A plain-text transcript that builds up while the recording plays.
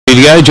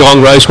to go. Geelong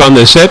Race 1,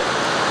 they're set.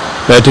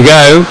 They're to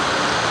go.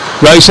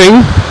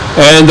 Racing.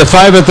 And the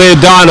favourite there,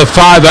 Dinah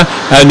Fiver,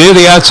 near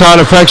the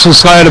outside of Fraction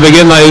Slayer to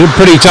begin. They're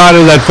pretty tight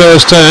in that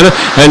first turn.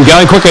 And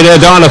going quickly there,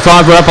 Dinah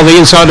Fiver up on the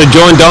inside to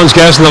join Don's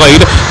Gas in the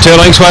lead. 2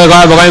 lengths way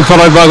Overland,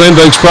 followed by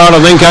Lindbergh's Pride,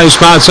 and then came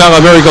Smart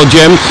Sailor, Miracle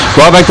Gem.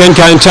 Right back then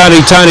came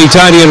Tony,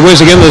 and Whiz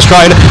again the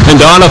straight. And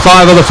Dinah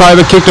Fiver, the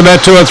favourite, kicked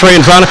about 2 or 3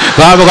 in front.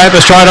 Lava Lamp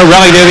Australia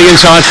rallied near the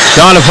inside.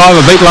 Dinah Fiver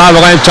beat Lava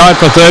Lamp tight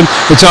for third.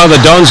 It's either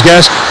Don's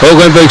Gas or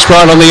Lindbergh's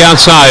Pride on the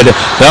outside.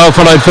 They were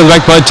followed for the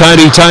back by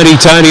Tony,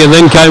 and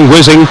then came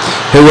Whizzing,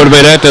 who would have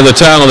been out to the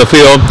tail of the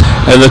field,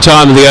 and the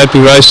time of the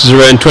opening race is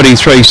around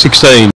 23:16.